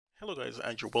Hello guys,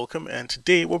 Andrew, welcome, and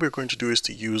today what we're going to do is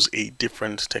to use a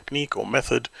different technique or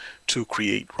method to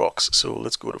create rocks. So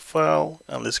let's go to File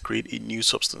and let's create a new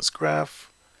substance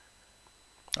graph.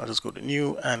 I'll just go to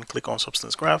New and click on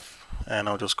Substance Graph, and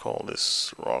I'll just call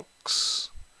this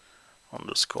rocks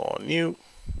underscore new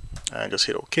and just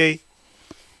hit OK.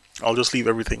 I'll just leave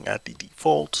everything at the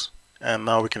default, and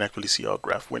now we can actually see our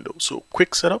graph window. So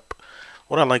quick setup.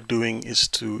 What I like doing is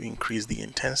to increase the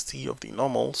intensity of the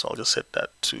normal, so I'll just set that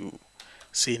to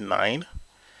say 9,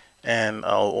 and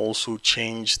I'll also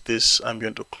change this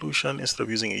ambient occlusion. Instead of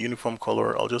using a uniform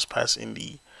color, I'll just pass in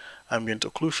the ambient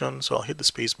occlusion. So I'll hit the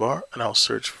space bar and I'll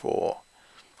search for,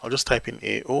 I'll just type in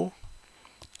AO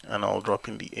and I'll drop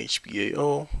in the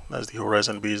HBAO, that's the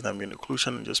horizon based ambient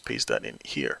occlusion, and just paste that in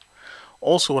here.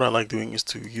 Also, what I like doing is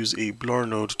to use a blur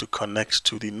node to connect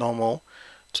to the normal,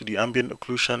 to the ambient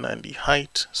occlusion and the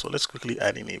height. So let's quickly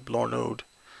add in a blur node.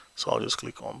 So I'll just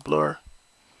click on blur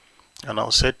and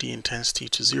I'll set the intensity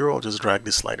to 0. I'll just drag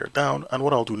this slider down, and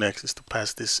what I'll do next is to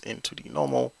pass this into the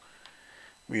normal.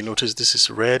 We notice this is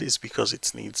red is because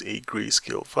it needs a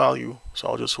grayscale value. So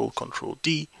I'll just hold Ctrl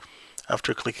D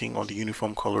after clicking on the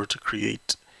uniform color to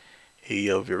create a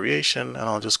variation, and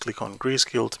I'll just click on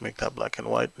grayscale to make that black and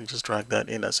white and just drag that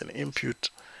in as an input.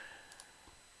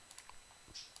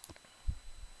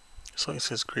 So it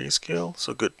says grayscale,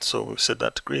 so good. So we've set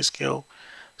that to grayscale.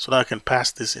 So now I can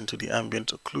pass this into the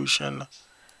ambient occlusion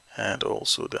and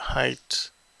also the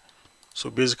height. So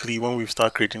basically when we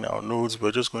start creating our nodes,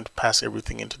 we're just going to pass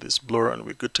everything into this blur and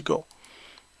we're good to go.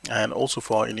 And also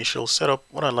for our initial setup,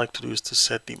 what I like to do is to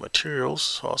set the materials.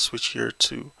 So I'll switch here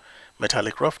to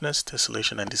metallic roughness,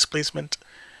 tessellation and displacement.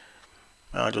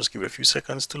 I'll just give it a few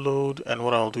seconds to load, and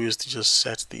what I'll do is to just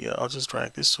set the, I'll just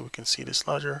drag this so we can see this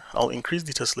larger. I'll increase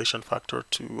the tessellation factor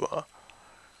to,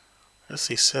 let's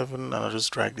say 7, and I'll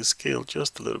just drag the scale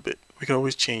just a little bit. We can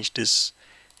always change this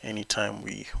anytime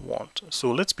we want. So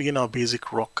let's begin our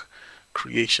basic rock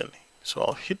creation. So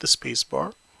I'll hit the space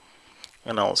bar,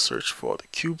 and I'll search for the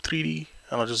cube 3D,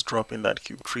 and I'll just drop in that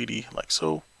cube 3D like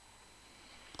so.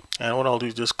 And what I'll do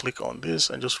is just click on this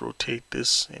and just rotate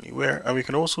this anywhere. And we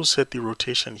can also set the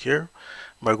rotation here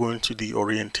by going to the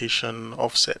orientation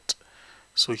offset.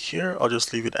 So here I'll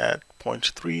just leave it at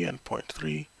 0.3 and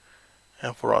 0.3.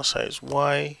 And for our size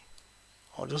Y,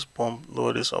 I'll just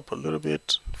lower this up a little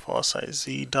bit. For our size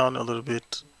Z, down a little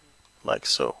bit like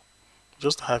so.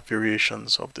 Just to have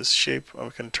variations of this shape, and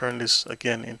we can turn this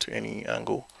again into any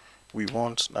angle we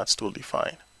want. That's totally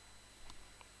fine.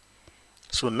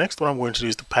 So next what I'm going to do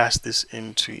is to pass this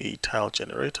into a tile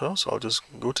generator. So I'll just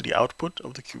go to the output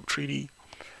of the cube 3D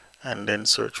and then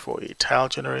search for a tile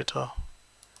generator.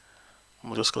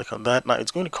 We'll just click on that. Now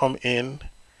it's going to come in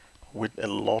with a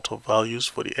lot of values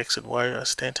for the X and Y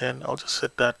as 1010. I'll just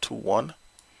set that to 1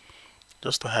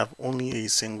 just to have only a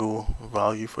single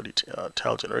value for the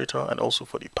tile generator and also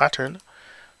for the pattern.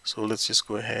 So let's just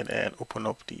go ahead and open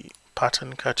up the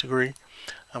pattern category.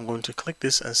 I'm going to click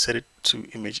this and set it to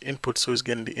image input, so it's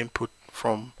getting the input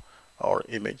from our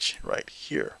image right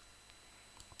here.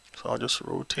 So I'll just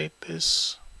rotate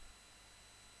this,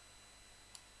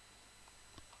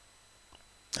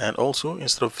 and also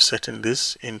instead of setting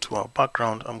this into our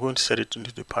background, I'm going to set it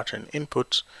into the pattern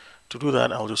input. To do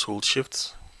that, I'll just hold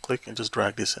shift click and just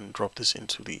drag this and drop this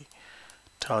into the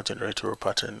tile generator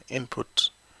pattern input.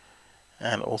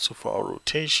 And also for our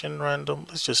rotation random,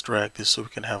 let's just drag this so we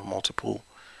can have multiple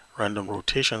random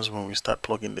rotations when we start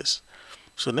plugging this.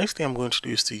 So next thing I'm going to do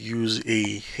is to use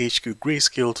a HQ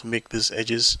grayscale to make these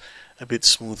edges a bit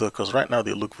smoother, because right now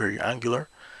they look very angular.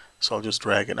 So I'll just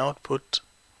drag an output,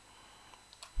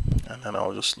 and then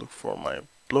I'll just look for my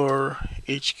blur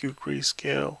HQ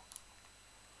grayscale,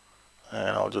 and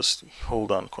I'll just hold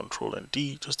down Ctrl and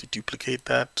D just to duplicate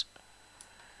that.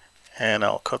 And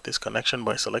I'll cut this connection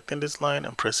by selecting this line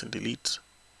and pressing delete.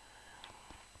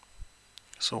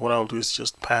 So what I'll do is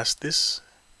just pass this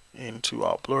into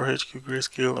our blur HQ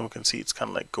grayscale, and we can see it's kind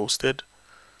of like ghosted.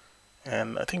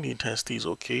 And I think the intensity is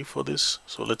okay for this.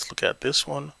 So let's look at this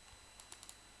one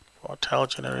for our tile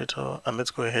generator, and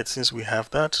let's go ahead, since we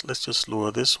have that, let's just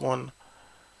lower this one.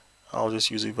 I'll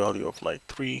just use a value of like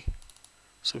 3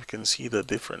 so we can see the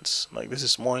difference. Like this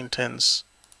is more intense,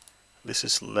 this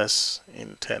is less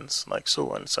intense, like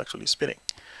so, and it's actually spinning.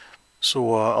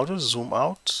 So I'll just zoom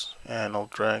out and I'll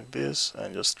drag this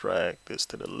and just drag this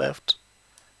to the left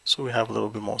so we have a little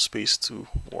bit more space to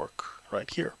work right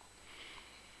here.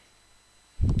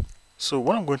 So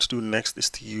what I'm going to do next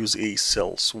is to use a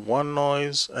cells 1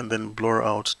 noise and then blur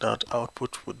out that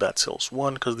output with that cells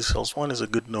 1, because the cells 1 is a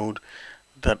good node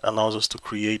that allows us to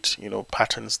create,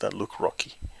 patterns that look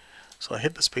rocky. So I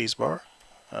hit the space bar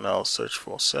and I'll search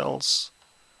for cells,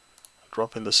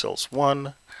 drop in the cells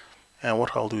 1, and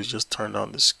what I'll do is just turn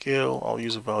down the scale. I'll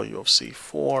use a value of say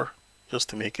 4 just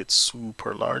to make it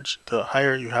super large. The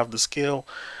higher you have the scale,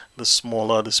 the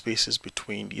smaller the spaces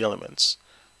between the elements,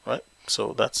 right?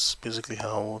 So that's basically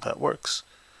how that works.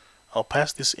 I'll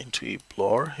pass this into a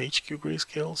blur HQ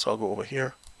grayscale. So I'll go over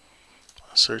here,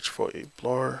 search for a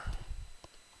blur,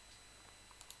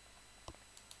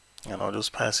 and I'll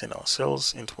just pass in our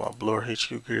cells into our blur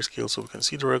HQ grayscale so we can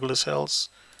see the regular cells,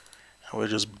 and we're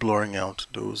just blurring out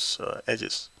those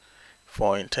edges.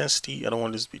 For our intensity, I don't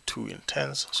want this to be too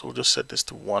intense, so we'll just set this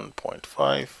to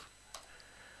 1.5.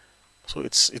 So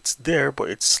it's there, but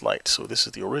it's slight. So this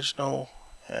is the original,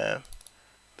 and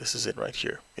this is it right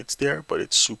here. It's there, but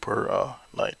it's super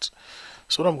light.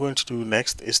 So what I'm going to do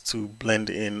next is to blend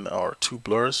in our two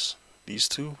blurs. These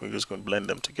two, we're just going to blend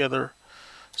them together.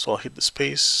 So I'll hit the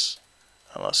space,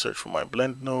 and I'll search for my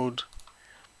blend node.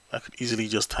 I could easily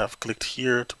just have clicked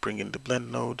here to bring in the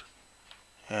blend node.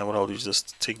 And what I'll do is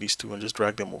just take these two and just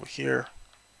drag them over here.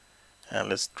 And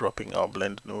let's drop in our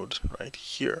blend node right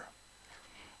here.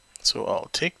 So I'll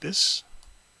take this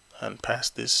and pass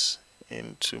this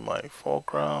into my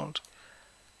foreground.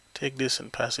 Take this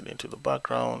and pass it into the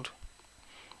background.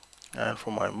 And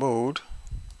for my mode,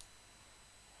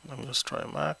 let me just try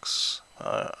max.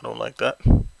 I don't like that.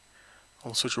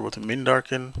 I'll switch over to min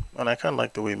darken, and I kind of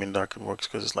like the way min darken works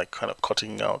because it's like kind of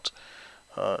cutting out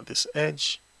this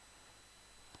edge.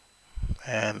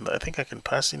 And I think I can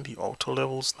pass in the auto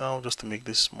levels now just to make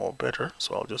this more better.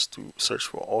 So I'll just search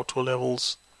for auto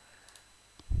levels.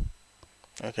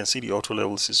 I can see the auto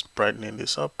levels is brightening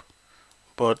this up,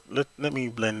 but let me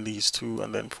blend these two,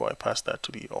 and then before I pass that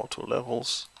to the auto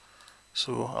levels.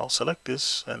 So I'll select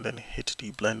this and then hit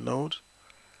the blend node.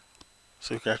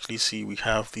 So you can actually see we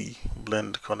have the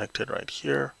blend connected right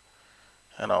here,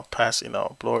 and I'll pass in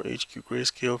our blur HQ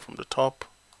grayscale from the top.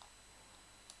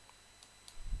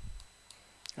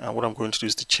 And what I'm going to do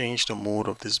is to change the mode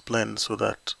of this blend so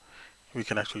that we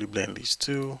can actually blend these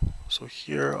two. So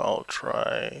here I'll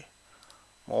try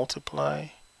multiply.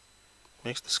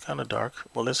 Makes this kind of dark,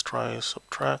 but let's try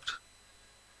subtract.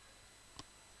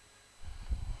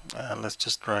 And let's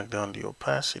just drag down the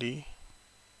opacity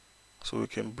so we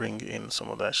can bring in some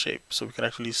of that shape. So we can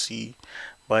actually see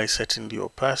by setting the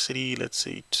opacity, let's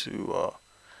say to,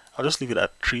 I'll just leave it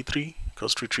at 3.3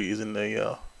 because 3.3 isn't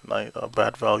a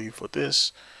bad value for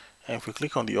this. And if we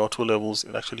click on the auto levels,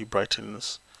 it actually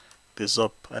brightens this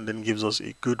up and then gives us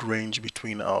a good range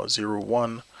between our 0,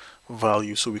 1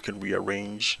 value so we can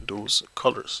rearrange those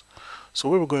colors. So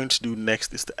what we're going to do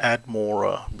next is to add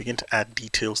more, begin to add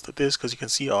details to this, because you can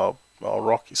see our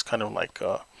rock is kind of like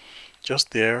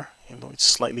just there. You know, it's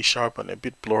slightly sharp and a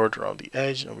bit blurred around the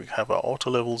edge, and we have our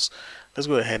auto levels. Let's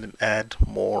go ahead and add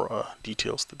more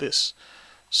details to this.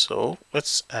 So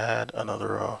let's add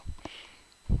another a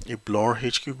blur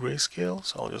HQ grayscale.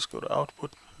 So I'll just go to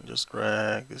output and just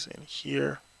drag this in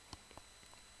here.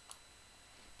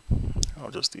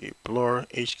 I'll just do a blur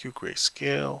HQ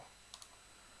grayscale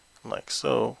like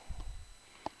so.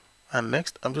 And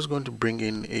next I'm just going to bring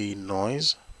in a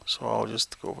noise. So I'll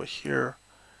just go over here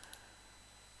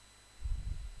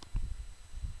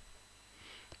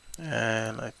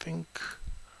and I think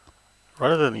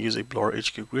rather than use a blur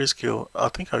HQ grayscale, I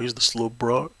think I'll use the slope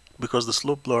blur, because the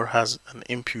slope blur has an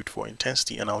input for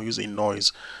intensity, and I'll use a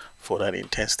noise for that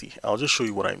intensity. I'll just show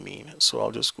you what I mean. So I'll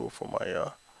just go for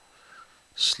my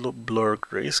slope blur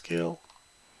grayscale,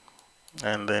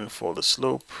 and then for the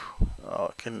slope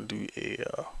I can do a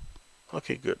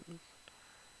okay, good,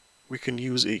 we can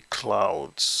use a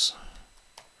clouds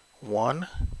 1.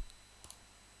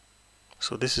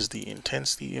 So this is the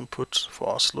intensity input for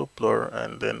our slope blur,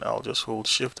 and then I'll just hold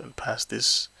shift and pass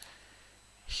this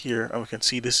here, and we can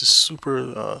see this is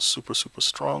super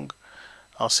strong.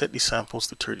 I'll set the samples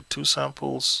to 32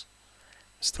 samples.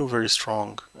 Still very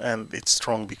strong, and it's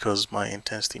strong because my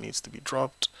intensity needs to be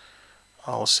dropped.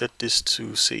 I'll set this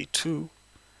to say 2,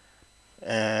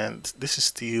 and this is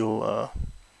still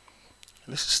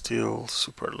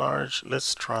super large.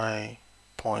 Let's try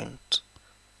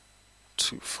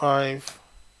 0.25.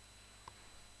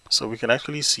 So we can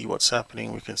actually see what's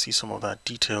happening. We can see some of that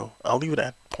detail. I'll leave it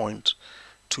at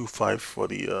 0.25 for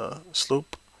the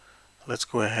slope. Let's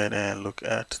go ahead and look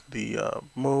at the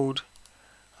mode.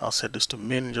 I'll set this to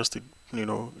min just to, you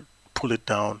know, pull it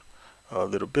down a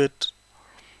little bit.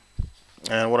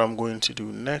 And what I'm going to do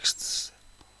next,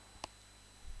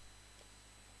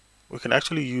 we can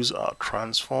actually use our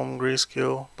transform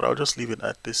grayscale, but I'll just leave it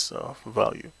at this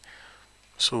value.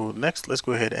 So next, let's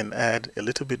go ahead and add a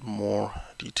little bit more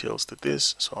details to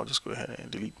this. So I'll just go ahead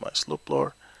and delete my slope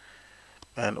blur,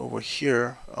 And over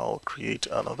here, I'll create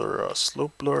another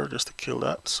slope blur just to kill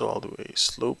that. So I'll do a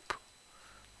slope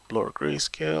blur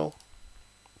grayscale.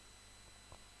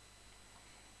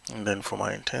 And then for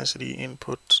my intensity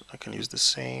input, I can use the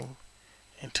same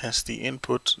intensity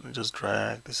input and just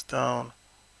drag this down.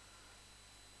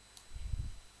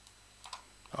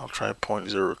 I'll try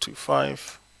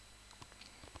 0.025.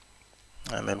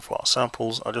 And then for our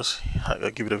samples, I'll just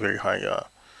give it a very high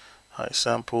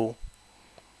sample.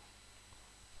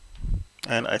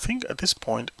 And I think at this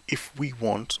point, if we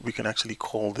want, we can actually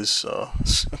call this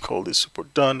super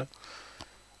done.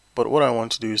 But what I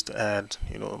want to do is to add,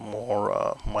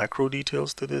 more micro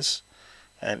details to this.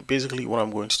 And basically, what I'm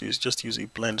going to do is just use a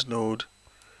blend node,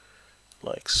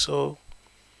 like so.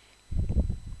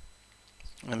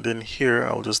 And then here,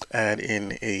 I'll just add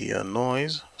in a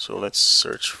noise. So let's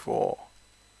search for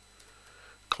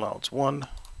clouds 1.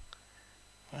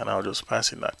 And I'll just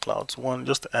pass in that clouds 1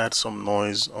 just to add some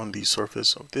noise on the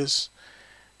surface of this.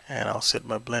 And I'll set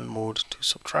my blend mode to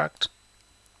subtract.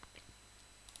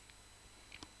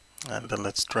 And then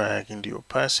let's drag in the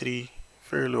opacity,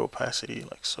 very low opacity,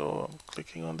 like so. I'm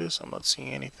clicking on this, I'm not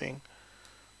seeing anything.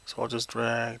 So I'll just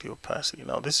drag the opacity.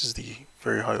 Now this is the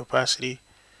very high opacity,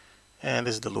 and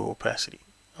this is the low opacity.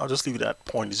 I'll just leave it at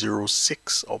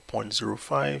 0.06 or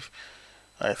 0.05.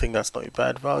 I think that's not a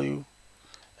bad value.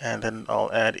 And then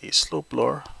I'll add a slope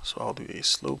blur. So I'll do a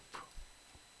slope.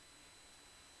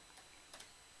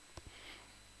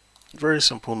 Very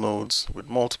simple nodes with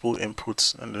multiple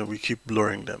inputs, and then we keep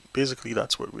blurring them. Basically,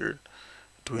 that's what we're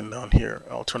doing down here.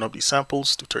 I'll turn up the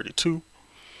samples to 32.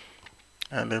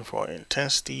 And then for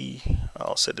intensity,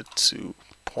 I'll set it to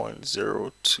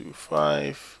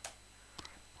 0.025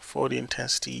 for the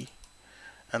intensity.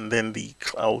 And then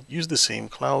I'll use the same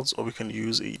clouds, or we can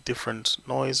use a different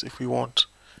noise if we want,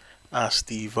 as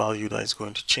the value that is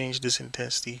going to change this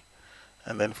intensity.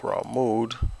 And then for our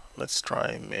mode, let's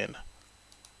try min.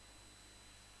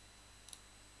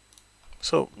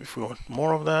 So if we want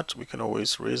more of that, we can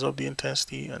always raise up the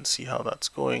intensity and see how that's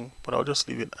going, but I'll just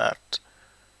leave it at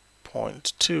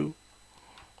 0.2.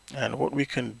 And what we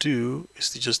can do is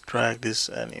to just drag this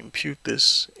and impute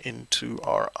this into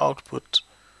our output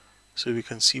so we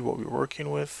can see what we're working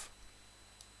with.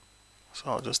 So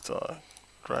I'll just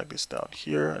drag this down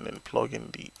here and then plug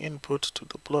in the input to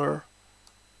the blur.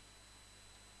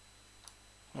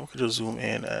 And we can just zoom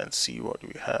in and see what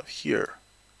we have here.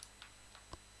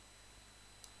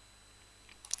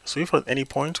 So if at any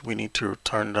point we need to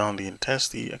turn down the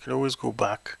intensity, I can always go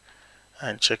back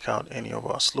and check out any of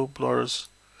our slope blurs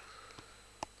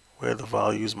where the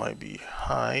values might be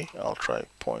high. I'll try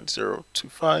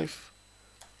 0.025.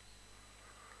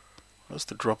 Just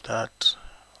to drop that,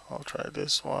 I'll try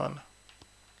this one.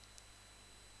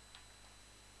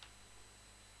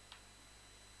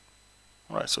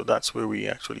 Alright, so that's where we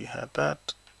actually had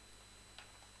that.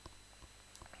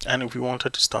 And if we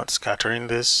wanted to start scattering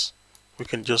this, we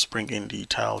can just bring in the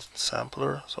tile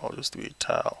sampler. So I'll just do a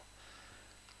tile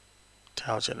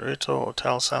generator or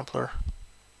tile sampler.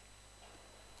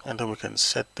 And then we can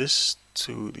set this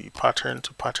to the pattern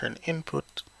to pattern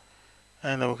input.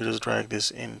 And then we can just drag this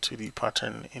into the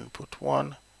pattern input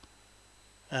 1.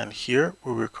 And here,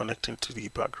 where we're connecting to the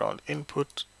background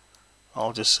input,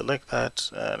 I'll just select that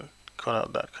and cut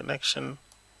out that connection.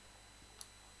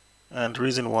 And the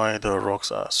reason why the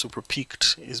rocks are super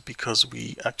peaked is because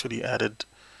we actually added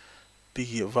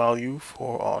the value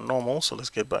for our normal. So let's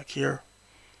get back here.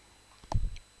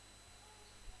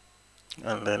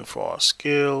 And then for our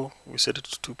scale, we set it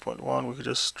to 2.1. We could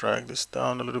just drag this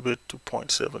down a little bit to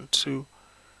 0.72. And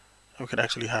we can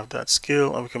actually have that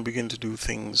scale, and we can begin to do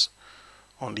things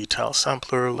on the tile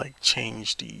sampler, like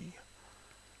change the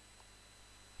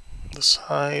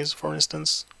size, for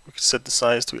instance. We can set the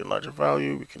size to a larger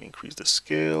value. We can increase the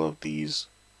scale of these.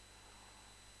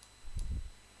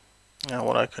 And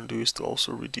what I can do is to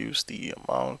also reduce the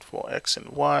amount for X and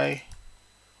Y.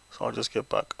 So I'll just get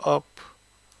back up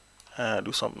and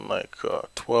do something like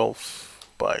 12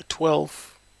 by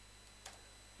 12.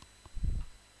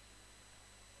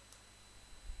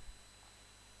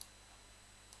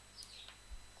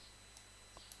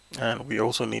 And we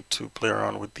also need to play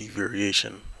around with the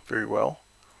variation very well.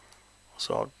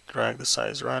 So I'll drag the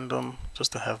size random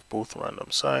just to have both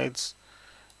random sides.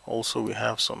 Also, we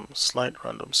have some slight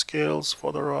random scales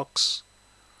for the rocks.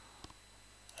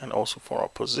 And also for our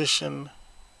position,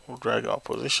 we'll drag our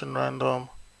position random.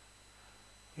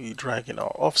 We drag in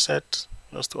our offset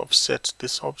just to offset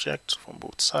this object from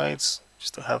both sides,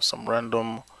 just to have some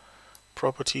random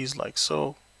properties like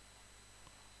so.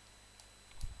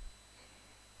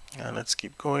 And let's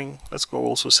keep going. Let's go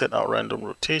also set our random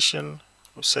rotation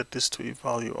We'll set this to a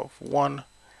value of 1.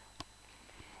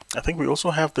 I think we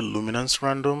also have the luminance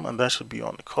random, and that should be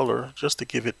on the color just to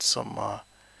give it some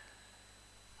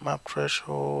map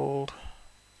threshold.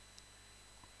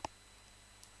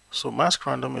 So mask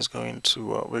random is going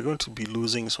to, we're going to be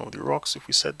losing some of the rocks if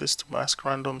we set this to mask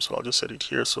random. So I'll just set it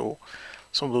here so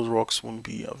some of those rocks won't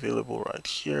be available right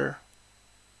here.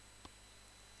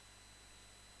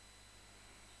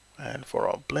 And for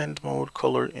our blend mode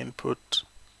color input,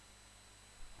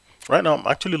 right now I'm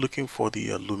actually looking for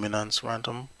the luminance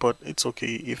random, but it's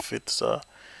okay if it's,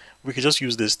 we can just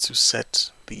use this to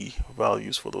set the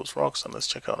values for those rocks. And let's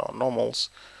check out our normals.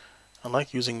 I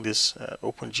like using this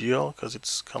OpenGL because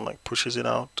it's kind of like pushes it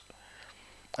out.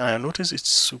 And I notice it's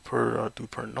super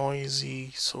duper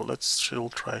noisy, so let's still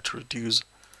try to reduce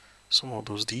some of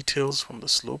those details from the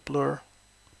slope blur.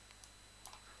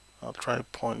 I'll try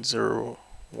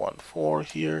 0.014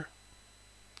 here,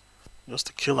 just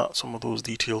to kill out some of those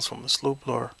details from the slope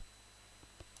blur.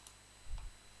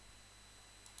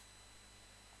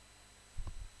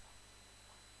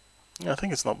 Yeah, I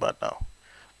think it's not bad now.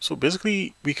 So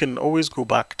basically, we can always go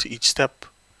back to each step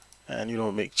and, you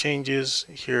know, make changes.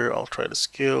 Here, I'll try to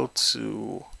scale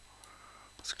to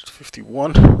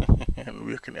 51, and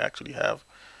we can actually have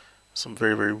some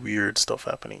very, very weird stuff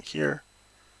happening here.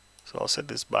 So I'll set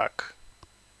this back.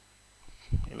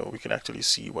 You know, we can actually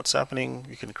see what's happening.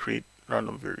 We can create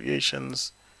random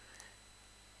variations.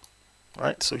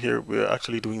 Right, so here we're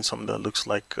actually doing something that looks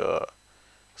like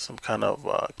some kind of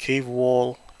cave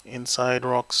wall inside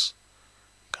rocks,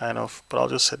 kind of, but I'll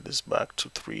just set this back to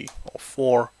 3 or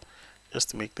 4 just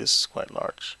to make this quite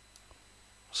large.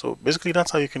 So basically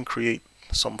that's how you can create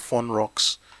some fun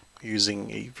rocks using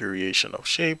a variation of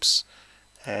shapes,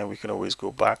 and we can always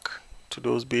go back to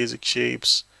those basic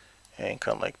shapes and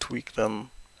kind of like tweak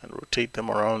them and rotate them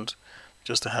around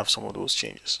just to have some of those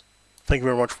changes. Thank you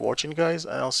very much for watching, guys,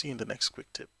 and I'll see you in the next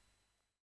quick tip.